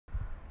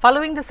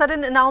Following the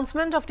sudden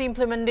announcement of the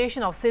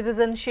implementation of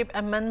Citizenship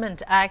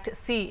Amendment Act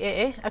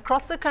 (CAA)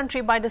 across the country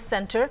by the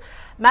centre,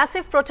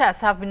 massive protests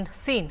have been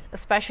seen,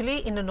 especially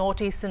in the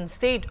northeastern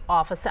state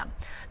of Assam.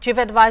 Chief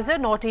Advisor,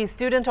 Northeast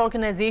Student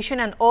Organisation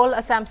and All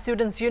Assam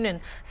Students Union,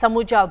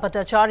 Samujal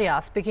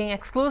Bhattacharya, speaking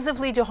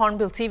exclusively to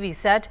Hornbill TV,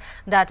 said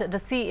that the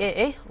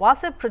CAA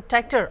was a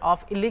protector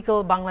of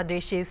illegal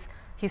Bangladeshis.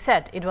 He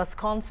said it was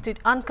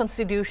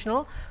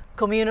unconstitutional,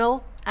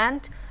 communal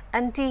and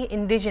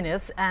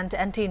anti-indigenous and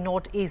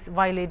anti-Northeast,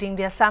 violating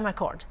the Assam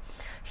Accord.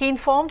 He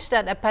informed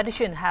that a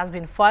petition has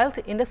been filed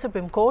in the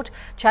Supreme Court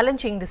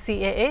challenging the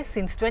CAA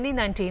since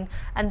 2019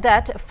 and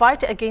that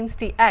fight against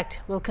the act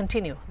will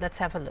continue. Let's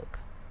have a look.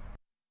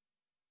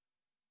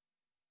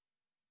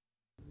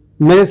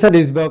 मेरे साथ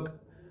इस वक्त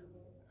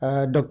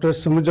doctor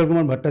समुजल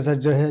Kumar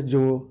Bhattacharya है,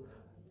 जो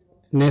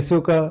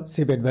नेसो का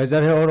chief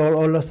adviser है और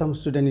all Assam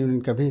student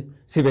union का भी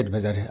चीफ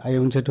एडवाइज़र है। आइए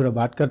उनसे थोड़ा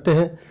बात करते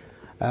हैं।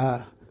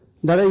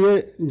 दादा,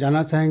 ये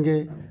जानना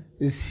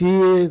चाहेंगे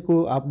सीए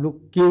को आप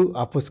लोग क्यों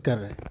अपोज कर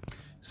रहे हैं?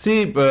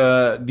 See,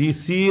 the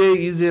CA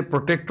is a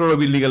protector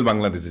of illegal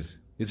Bangladeshis.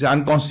 It's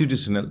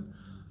unconstitutional.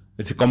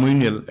 It's a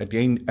communal,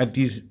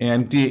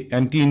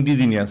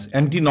 anti-indigenous,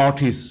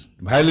 anti-Northeast,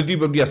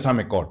 violative of the Assam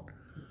Accord.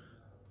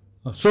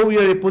 So we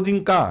are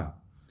opposing Caa.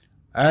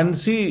 And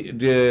see,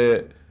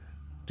 due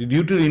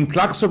to the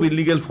influx of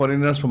illegal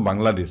foreigners from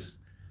Bangladesh,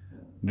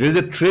 there is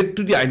a threat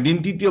to the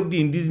identity of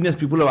the indigenous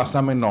people of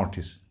Assam and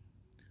Northeast.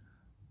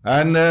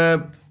 And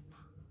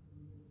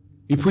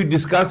if we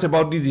discuss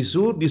about this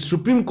issue, the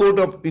Supreme Court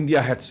of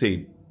India had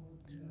said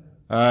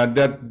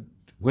that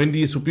when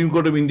the Supreme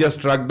Court of India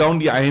struck down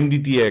the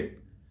IMDT Act,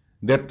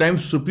 that time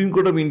Supreme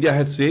Court of India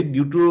had said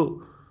due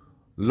to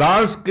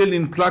large-scale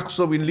influx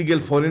of illegal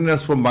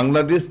foreigners from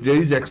Bangladesh, there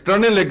is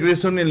external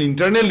aggression and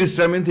internal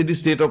disturbance in the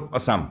state of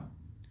Assam.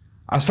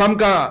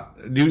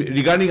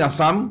 Regarding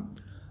Assam,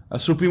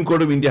 Supreme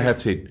Court of India had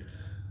said.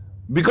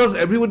 Because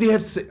everybody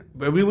had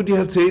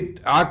said,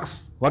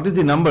 asked, what is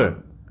the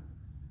number?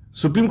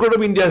 Supreme Court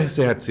of India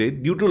had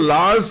said, due to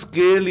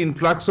large-scale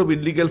influx of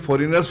illegal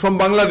foreigners from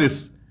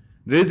Bangladesh,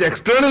 there is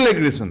external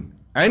aggression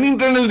and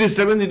internal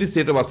disturbance in the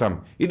state of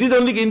Assam. It is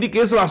only in the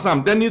case of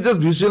Assam. Then you just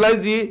visualize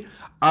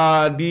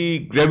the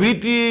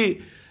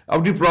gravity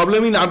of the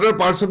problem in other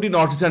parts of the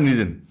northeastern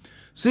region.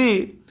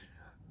 See,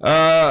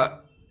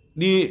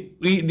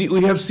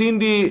 we have seen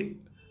the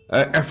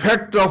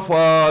effect of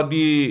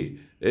the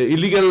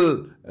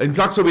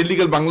influx of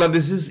illegal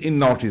Bangladeshis in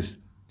northeast.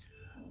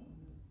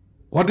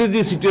 What is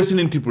the situation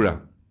in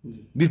Tripura?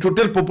 The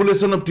total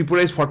population of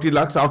Tripura is 40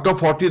 lakhs. Out of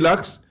 40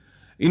 lakhs,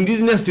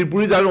 indigenous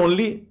Tripuris are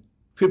only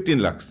 15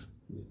 lakhs.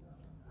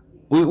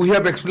 We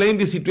have explained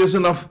the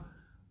situation of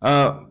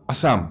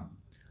Assam.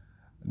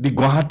 The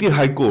Guwahati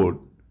High Court,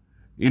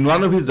 in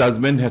one of his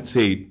judgments, had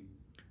said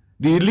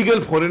the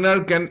illegal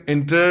foreigner can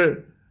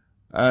enter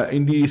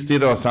in the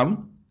state of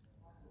Assam.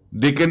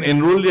 They can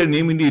enroll their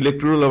name in the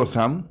electoral of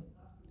Assam,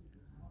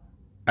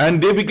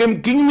 and they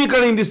become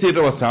kingmaker in the state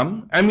of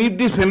Assam. And if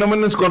this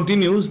phenomenon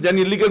continues, then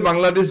illegal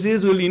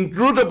Bangladeshis will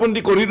intrude upon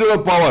the corridor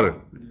of power,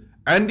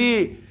 and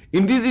the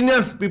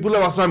indigenous people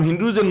of Assam,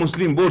 Hindus and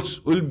Muslims,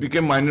 both will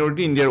become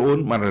minority in their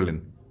own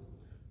motherland.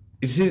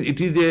 It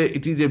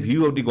is a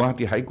view of the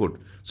Guwahati High Court.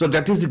 So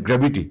that is the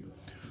gravity.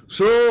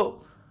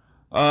 So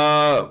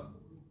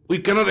we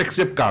cannot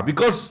accept Caa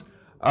because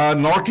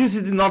Northeast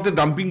is not a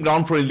dumping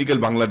ground for illegal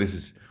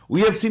Bangladeshis.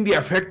 We have seen the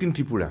effect in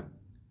Tripura,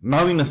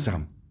 now in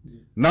Assam.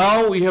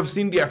 Now we have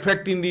seen the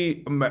effect in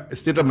the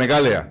state of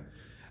Meghalaya.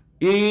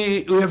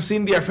 We have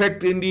seen the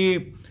effect in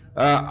the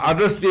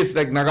other states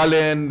like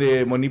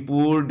Nagaland,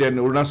 Manipur, then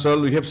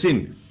Arunachal. We have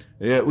seen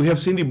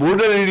the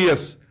border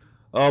areas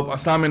of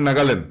Assam and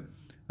Nagaland.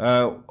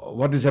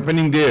 What is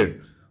happening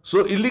there?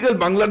 So illegal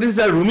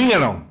Bangladeshis are roaming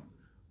around.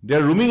 They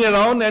are roaming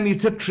around, and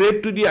it's a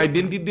threat to the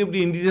identity of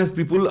the indigenous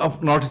people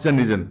of northeastern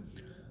region.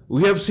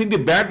 We have seen the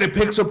bad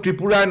effects of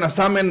Tripura and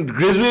Assam, and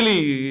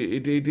gradually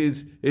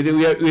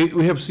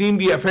we have seen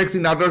the effects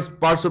in other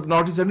parts of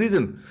northeastern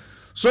region.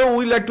 So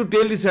we like to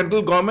tell the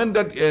central government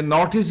that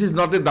northeast is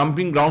not a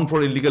dumping ground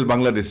for illegal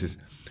Bangladeshis.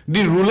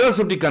 The rulers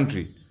of the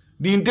country,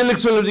 the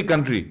intellectuals of the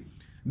country,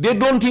 they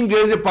don't think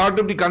there is a part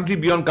of the country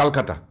beyond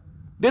Calcutta.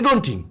 They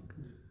don't think.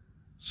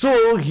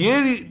 So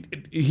here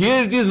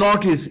it is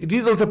northeast. It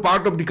is also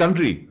part of the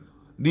country.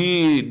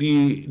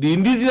 The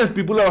indigenous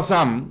people of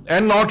Assam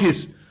and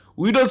northeast,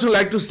 we'd also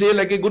like to stay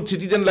like a good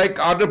citizen like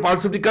other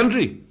parts of the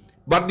country.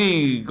 But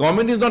the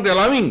government is not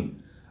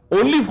allowing.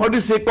 Only for the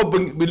sake of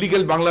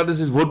illegal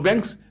Bangladeshis vote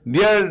banks,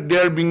 they are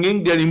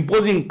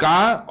imposing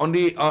Caa on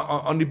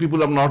the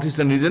people of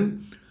northeastern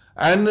region.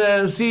 And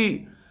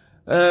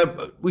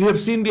we have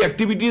seen the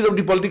activities of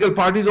the political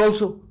parties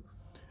also.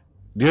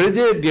 There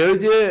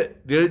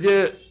is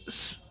a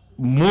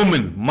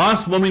movement,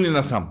 mass movement in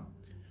Assam.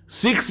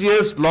 6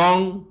 years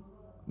long,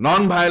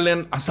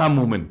 non-violent Assam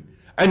movement.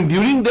 And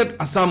during that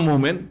Assam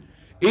movement,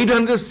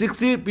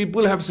 860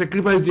 people have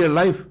sacrificed their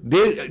life.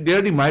 They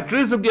are the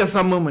martyrs of the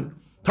Assam movement.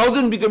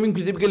 Thousands becoming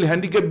physically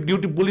handicapped due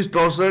to police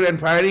torture and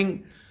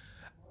firing.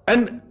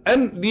 And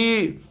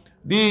the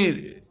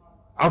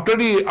after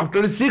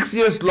the 6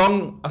 years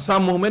long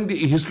Assam movement,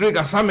 the historic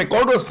Assam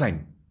Accord was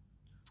signed.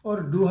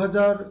 और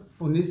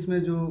 2019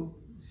 में जो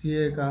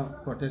CA का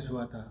protest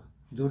हुआ था,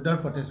 जोरदार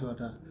protest हुआ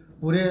था,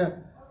 पूरे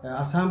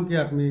असम के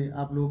आदमी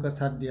आप लोगों का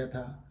साथ दिया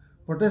था।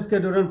 प्रोटेस्ट के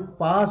दौरान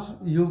 5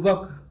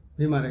 युवक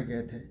भी मारे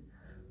गए थे।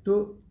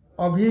 तो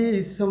अभी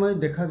इस समय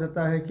देखा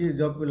जाता है कि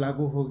जब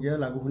लागू हो गया,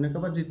 लागू होने के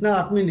बाद जितना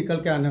आदमी निकल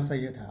के आना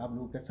चाहिए था, आप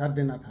लोगों के साथ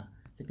देना था,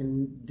 लेकिन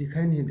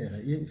दिखाई नहीं दे रहा।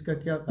 ये इसका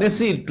क्या? Let's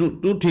see,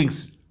 two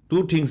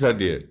things are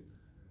there.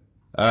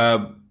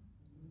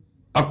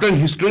 After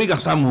historic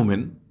Assam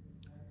movement,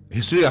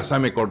 historic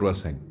Assam Accord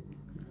was signed.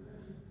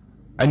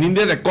 And in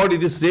that accord,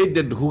 it is said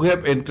that who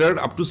have entered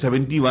up to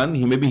 71,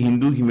 he may be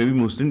Hindu, he may be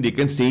Muslim, they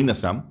can stay in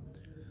Assam.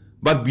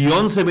 But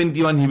beyond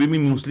 71, he may be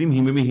Muslim,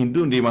 he may be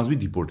Hindu, and they must be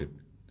deported.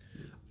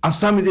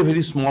 Assam is a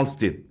very small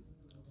state.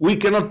 We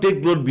cannot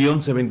take load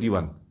beyond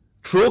 71.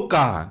 Through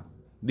Caa,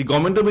 the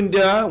government of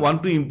India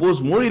want to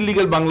impose more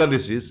illegal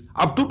Bangladeshis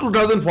up to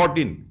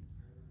 2014.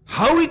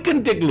 How we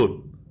can take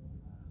load?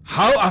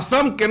 How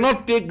Assam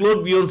cannot take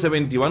load beyond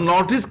 71?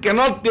 Northeast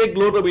cannot take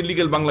load of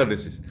illegal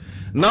Bangladeshis.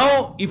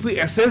 Now, if we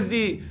assess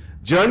the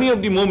journey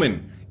of the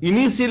movement,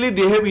 initially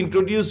they have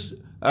introduced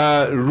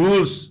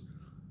rules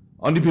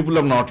on the people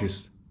of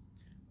Northeast.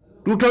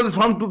 From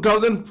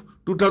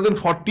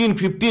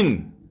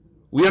 2014-15,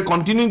 we are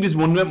continuing this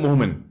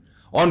movement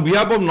on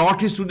behalf of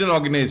Northeast Student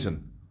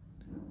Organization.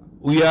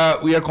 We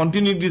are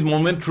continuing this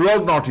movement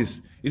throughout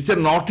Northeast. It's a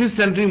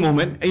Northeast-centric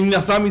movement. In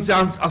Assam, it's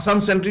an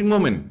Assam-centric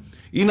movement.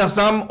 In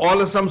Assam,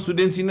 all Assam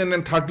Students Union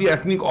and 30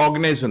 ethnic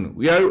organizations,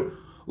 we are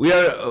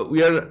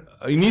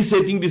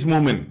initiating this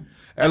movement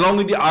along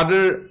with the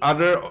other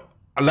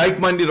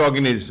like-minded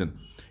organizations.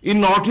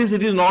 In Northeast,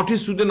 it is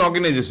Northeast Student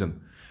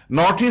Organization.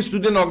 Northeast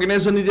Student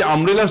Organization is an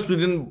umbrella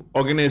student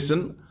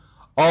organization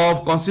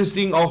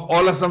consisting of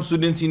all Assam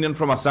Students Union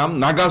from Assam,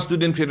 Naga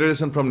Student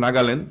Federation from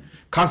Nagaland,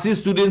 Khasi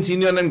Students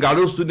Union and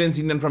Garo Students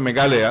Union from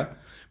Meghalaya,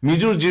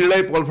 Mijur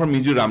Jirilai Pol from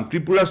Mizoram,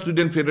 Tripura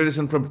Student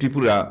Federation from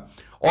Tripura,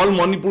 all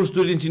Manipur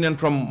Students Union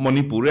from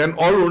Manipur, and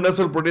all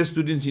Arunachal Pradesh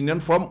Students Union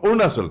from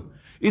Arunachal.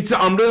 It's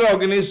an umbrella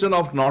organization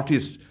of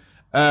Northeast.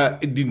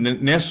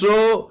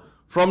 Neso,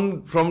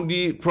 from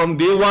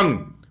day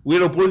one, we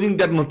are opposing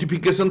that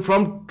notification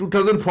from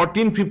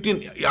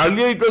 2014-15.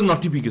 Earlier it was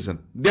notification.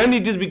 Then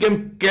it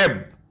became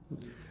CAB.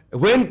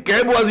 When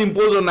CAB was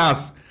imposed on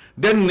us,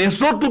 then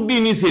Neso took the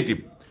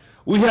initiative.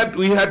 We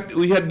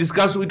had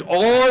discussed with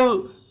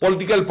all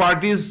political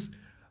parties,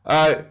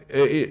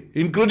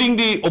 including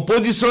the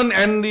opposition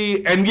and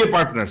the NDA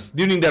partners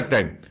during that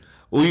time.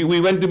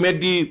 We went to meet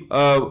the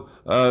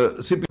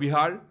CP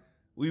Bihar.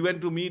 We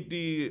went to meet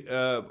the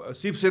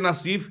Shiv Sena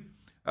chief.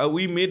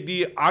 We met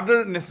the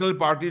other national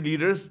party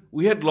leaders.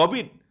 We had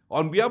lobbied.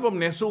 On behalf of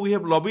Neso, we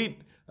have lobbied.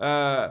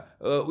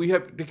 We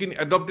have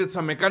adopted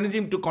some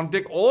mechanism to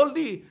contact all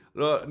the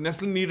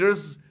national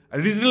leaders,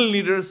 regional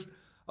leaders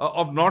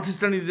of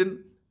Northeastern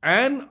region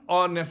and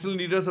national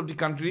leaders of the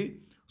country,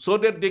 so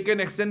that they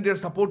can extend their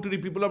support to the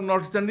people of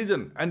Northeastern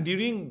region. And due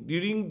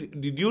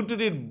to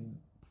the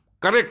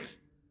correct,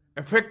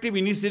 effective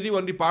initiative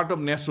on the part of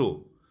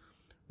Neso,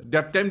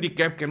 that time the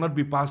cap cannot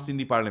be passed in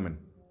the parliament.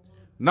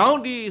 Now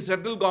the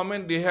central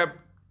government, they have,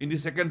 in the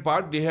second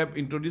part, they have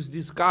introduced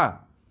this Caa.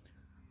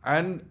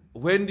 And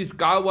when this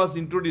Caa was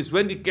introduced,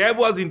 when the CAB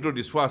was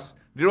introduced first,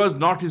 there was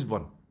Northeast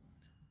Bond.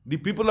 The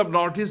people of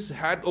Northeast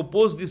had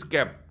opposed this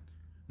CAB.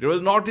 There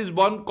was Northeast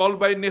Bond called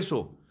by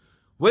Neso.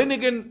 When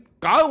again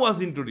Caa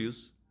was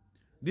introduced,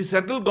 the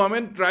central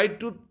government tried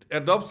to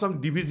adopt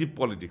some divisive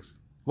politics.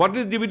 What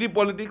is divisive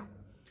politics?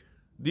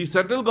 The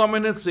central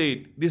government has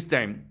said this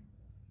time,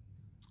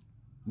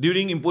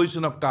 during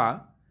imposition of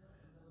Caa,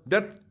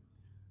 that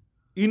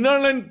inner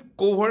line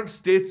covert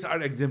states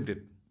are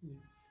exempted.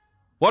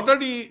 What are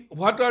the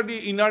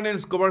inner line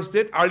covert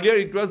states? Earlier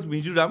it was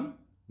Mizoram,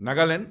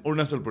 Nagaland,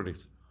 Arunachal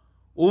Pradesh.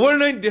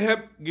 Overnight they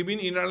have given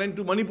inner line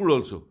to Manipur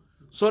also.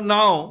 So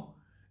now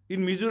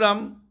in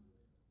Mizoram,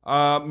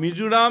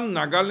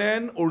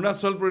 Nagaland,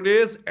 Arunachal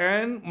Pradesh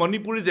and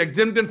Manipur is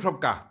exempted from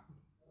Caa.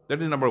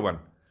 That is number one.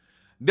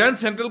 Then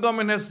central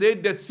government has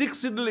said that 6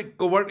 scheduled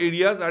covert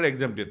areas are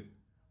exempted.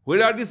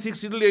 Where are these 6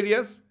 scheduled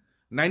areas?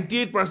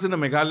 98% of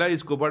Meghalaya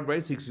is covered by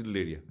 6 scheduled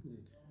area.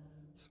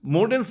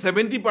 More than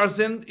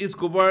 70% is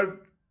covered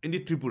in the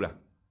Tripura.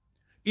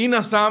 In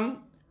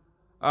Assam,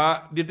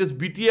 that is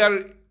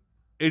BTR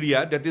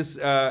area, that is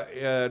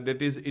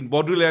in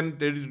Bodoland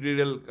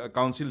Territorial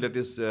Council, that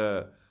is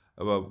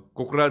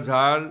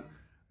Kokrajhar,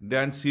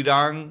 then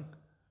Sirang,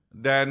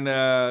 then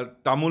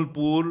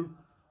Tamulpur,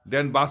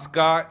 then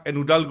Baska and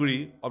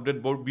Udalguri of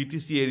that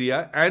BTC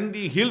area, and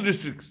the hill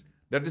districts,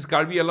 that is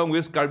Karbi Along,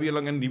 West Karbi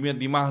Along and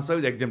Dima Hasa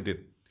is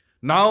exempted.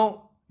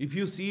 Now, if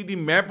you see the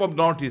map of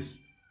Northeast,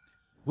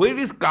 where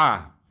is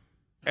Caa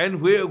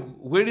and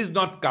where is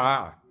not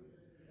Caa?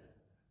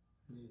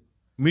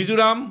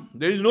 Mizoram,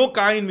 there is no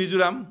Caa in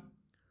Mizoram,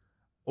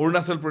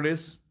 Arunachal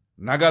Pradesh,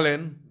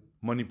 Nagaland,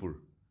 Manipur.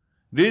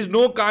 There is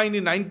no Caa in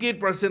the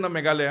 98% of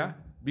Meghalaya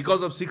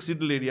because of 6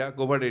 scheduled area,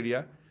 covered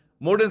area.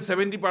 more than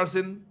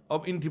 70%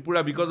 of in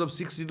Tripura because of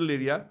 6 scheduled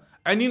area.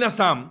 And in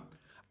Assam,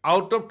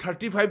 out of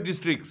 35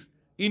 districts,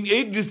 in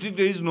 8 districts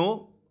there is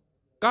no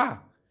Caa.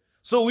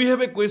 So we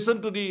have a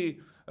question to the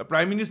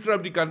Prime Minister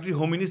of the country,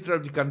 Home Minister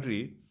of the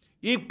country,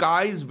 if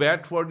Caa is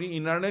bad for the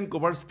inner and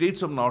covered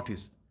states of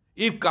Northeast,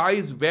 if Caa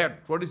is bad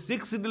for the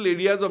 6 scheduled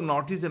areas of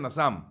Northeast and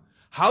Assam,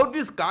 how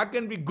this Caa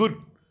can be good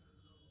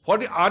for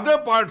the other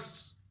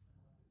parts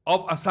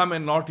of Assam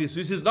and Northeast,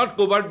 which is not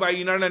covered by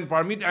inner land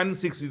permit and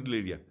 6 scheduled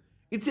area?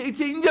 It's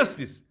an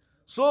injustice.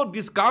 So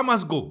this Caa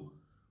must go.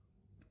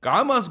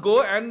 Caa must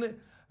go, and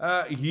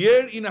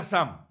here in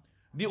Assam,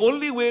 the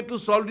only way to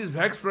solve this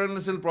vexed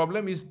financial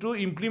problem is to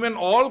implement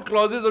all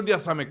clauses of the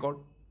Assam Accord.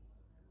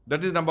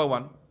 That is number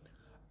one.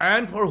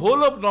 And for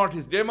whole of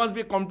Northeast, there must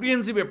be a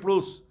comprehensive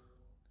approach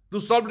to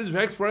solve this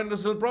vexed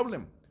financial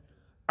problem.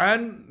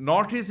 And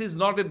Northeast is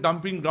not a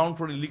dumping ground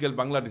for illegal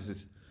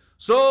Bangladeshis.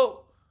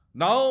 So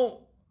now,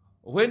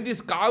 when this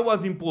Caa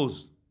was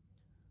imposed,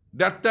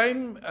 that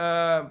time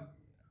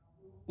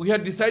we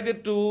had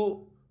decided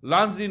to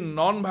launch the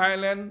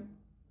non-violent,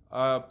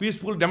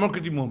 peaceful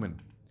democratic movement.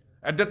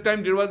 At that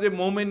time, there was a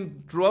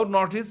movement throughout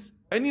Northeast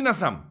and in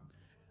Assam.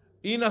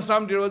 In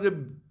Assam, there was a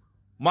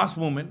mass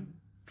movement.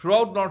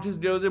 Throughout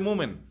Northeast, there was a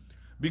movement.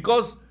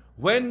 Because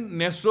when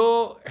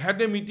Neso had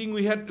a meeting,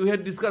 we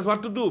had discussed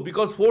what to do,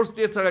 because 4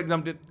 states are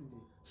exempted,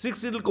 6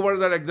 scheduled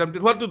covers are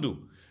exempted, what to do.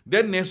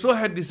 Then Neso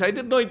had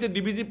decided, no, it's a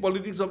divisive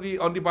politics on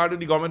the part of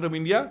the government of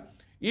India.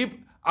 If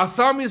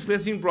Assam is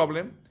facing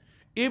problem,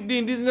 if the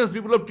indigenous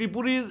people of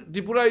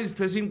Tripura is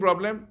facing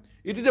problem,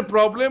 it is a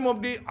problem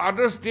of the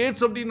other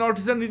states of the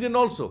Northeastern region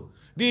also.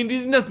 The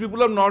indigenous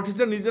people of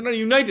Northeastern region are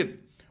united.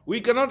 We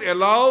cannot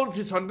allow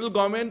the central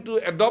government to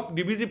adopt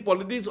divisive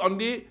politics on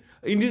the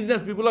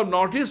indigenous people of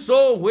Northeast.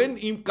 So when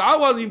Caa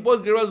was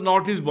imposed, there was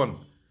Northeast Bund.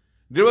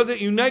 There was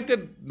a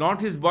united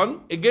Northeast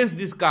Bund against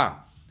this Caa.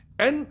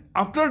 And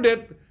after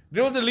that,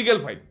 there was a legal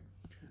fight.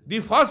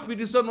 The first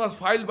petition was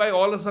filed by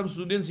All Assam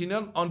Students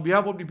Union on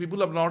behalf of the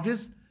people of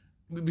Northeast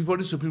before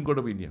the Supreme Court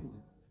of India.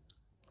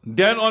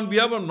 Then on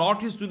behalf of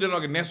Northeast Student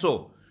Organization,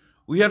 Neso,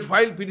 we had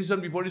filed petition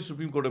before the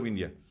Supreme Court of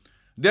India.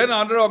 Then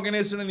other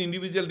organization and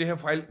individual, they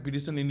have filed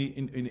petition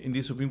in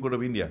the Supreme Court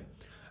of India.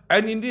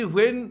 And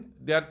when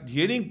that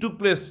hearing took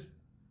place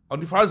on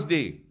the first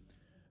day,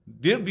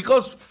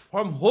 because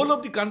from whole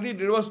of the country,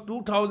 there was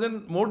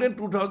more than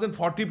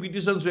 2,040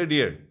 petitions were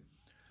there.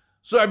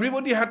 So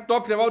everybody had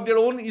talked about their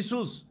own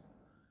issues.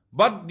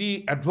 But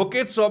the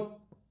advocates of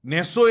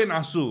Neso and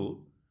ASU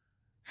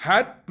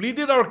had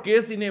pleaded our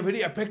case in a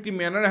very effective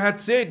manner, had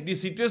said the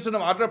situation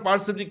of other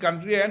parts of the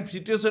country and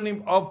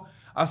situation of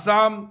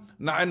Assam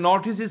and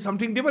Northeast is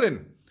something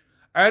different.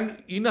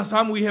 And in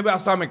Assam, we have an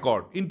Assam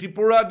Accord. In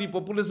Tripura, the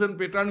population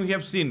pattern we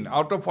have seen.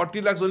 Out of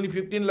 40 lakhs, only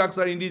 15 lakhs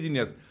are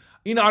indigenous.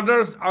 In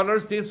other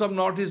states of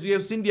Northeast, we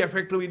have seen the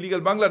effect of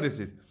illegal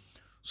Bangladeshis.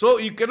 So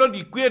you cannot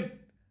equate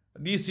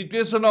the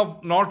situation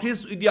of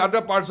Northeast with the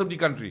other parts of the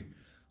country.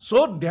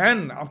 So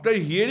then, after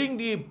hearing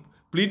the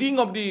pleading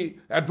of the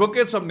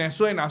advocates of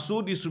Neso and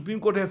ASU, the Supreme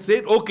Court has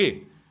said,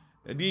 okay,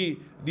 the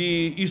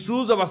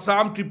issues of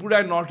Assam, Tripura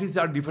and Northeast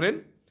are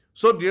different.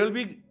 So there will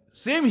be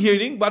same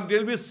hearing, but there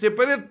will be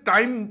separate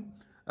time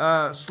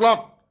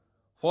slot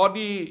for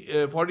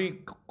the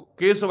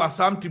case of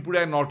Assam,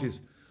 Tripura and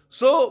Northeast.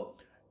 So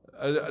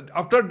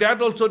after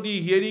that also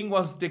the hearing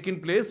was taken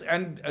place,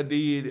 and there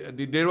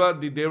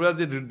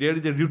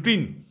is a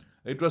routine.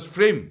 It was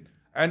framed.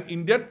 And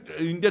in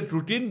that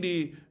routine,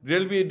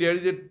 there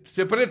is a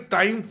separate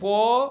time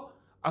for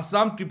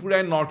Assam, Tripura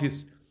and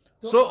Northeast.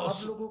 तो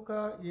आप लोगों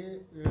का ये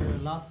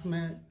last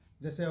में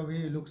जैसे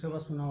अभी लोकसभा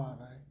चुनाव आ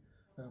रहा है,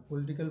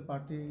 पॉलिटिकल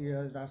पार्टी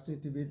या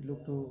राजनीतिविद लोग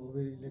तो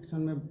अभी इलेक्शन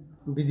में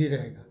बिजी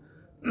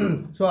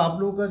रहेगा. सो आप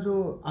लोगों का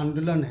जो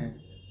आंदोलन है,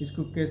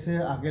 इसको कैसे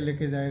आगे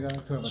लेके जाएगा?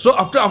 So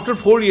after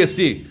 4 years,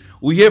 see,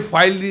 we have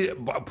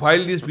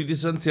filed this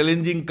petition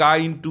challenging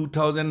Caa in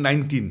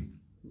 2019.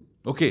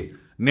 Okay.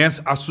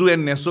 ASU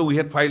and Neso, we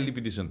had filed the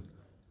petition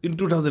in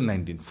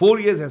 2019. 4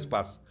 years has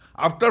passed.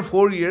 After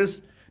 4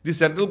 years, the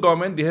central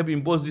government, they have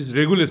imposed this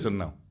regulation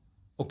now.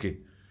 Okay.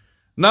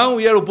 Now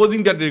we are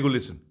opposing that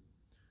regulation.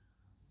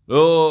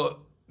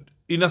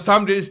 In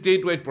Assam, there is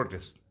statewide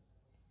protest.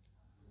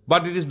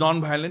 But it is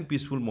non-violent,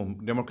 peaceful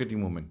democratic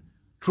movement.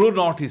 Throughout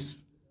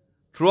Northeast,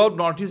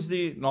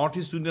 the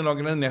Northeast Student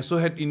Organization, Neso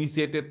had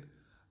initiated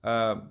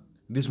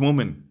this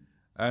movement.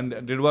 And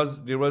there was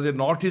a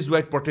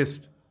Northeast-wide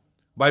protest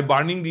by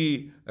burning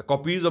the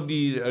copies of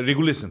the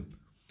regulation.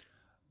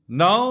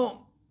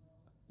 Now,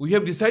 we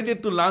have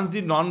decided to launch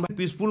the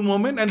non-peaceful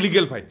movement and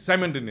legal fight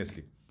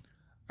simultaneously.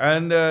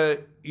 And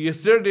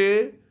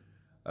yesterday,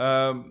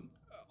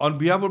 on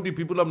behalf of the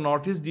people of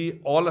Northeast, the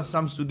All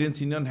Assam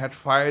Students Union had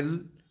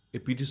filed a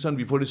petition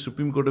before the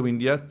Supreme Court of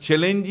India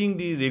challenging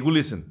the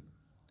regulation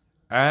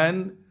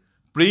and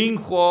praying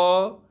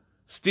for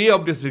stay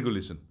of this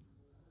regulation.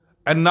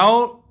 And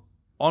now,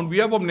 on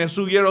behalf of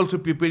Neso, we are also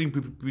preparing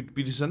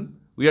petition.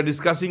 We are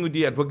discussing with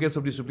the advocates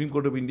of the Supreme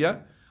Court of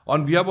India.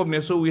 On behalf of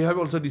Neso, we have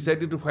also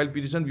decided to file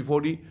petition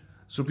before the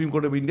Supreme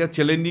Court of India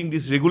challenging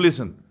this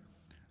regulation.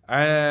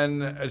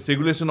 and its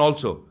regulation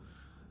also.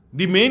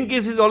 The main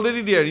case is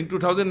already there. In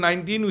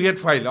 2019, we had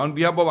filed on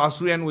behalf of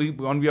ASU and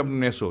on behalf of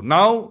Neso.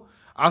 Now,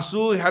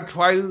 ASU had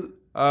filed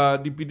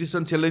the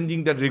petition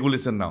challenging that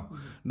regulation now.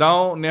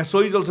 Now,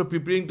 Neso is also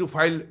preparing to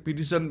file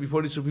petition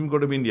before the Supreme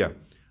Court of India.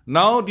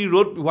 Now,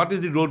 what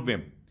is the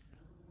roadmap?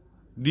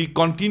 The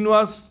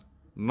continuous,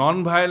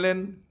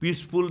 non-violent,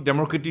 peaceful,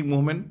 democratic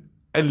movement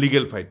and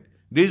legal fight.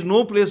 There is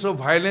no place of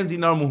violence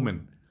in our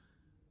movement.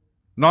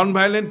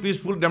 Non-violent,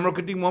 peaceful,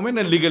 democratic movement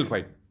and legal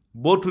fight.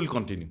 Both will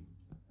continue.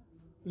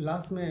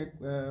 Last में एक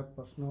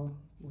प्रश्न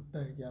उठता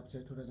है कि आपसे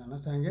थोड़ा जानना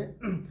चाहेंगे,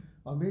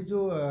 अभी जो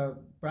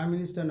prime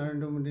minister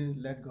Narendra Modi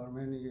lead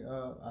government,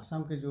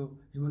 Assam के जो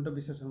हिमंत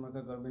बिश्व शर्मा का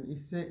गवर्नमेंट,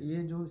 इससे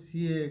ये जो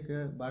सीए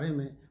के बारे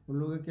में उन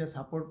लोगों को क्या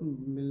सपोर्ट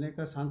मिलने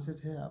का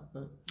चांसेस है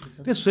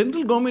आपका? The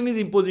central government is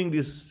imposing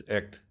this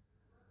act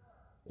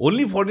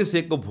only for the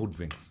sake of vote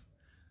banks.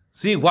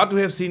 See what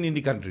we have seen in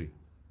the country.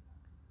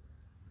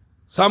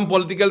 Some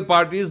political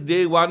parties,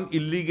 they want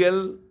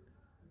illegal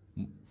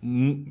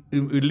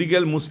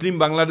Muslim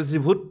Bangladeshi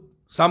vote.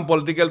 Some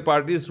political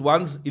parties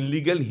wants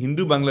illegal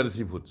Hindu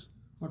Bangladeshi votes.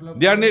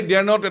 They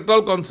are not at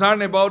all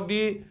concerned about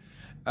the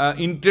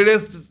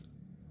interests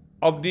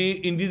of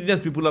the indigenous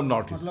people of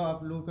Northeast. मतलब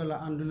आप लोगों का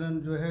आंदोलन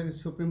जो है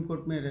supreme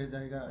court में रह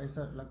जाएगा,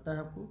 ऐसा लगता है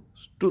आपको?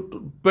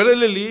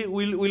 Parallelly,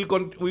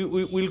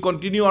 we'll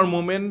continue our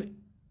movement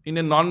in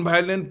a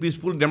non-violent,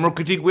 peaceful,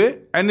 democratic way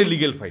and a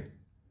legal fight.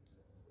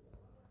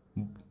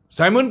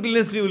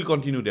 Simultaneously, we'll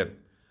continue that.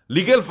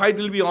 Legal fight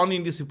will be on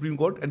in the Supreme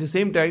Court. At the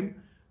same time,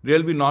 there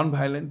will be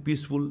non-violent,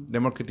 peaceful,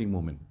 democratic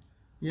movement.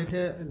 ये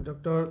थे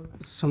doctor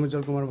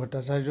समुज्जल Kumar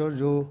Bhattacharya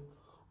जो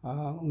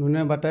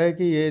उन्होंने बताया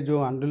कि ये जो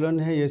आंदोलन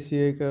है ये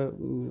सीए का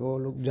वो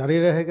लोग जारी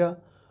रहेगा।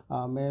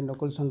 मैं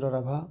नकुल चंद्र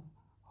राभा,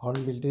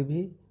 हॉर्नबिल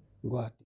टीवी, गुवाहाटी।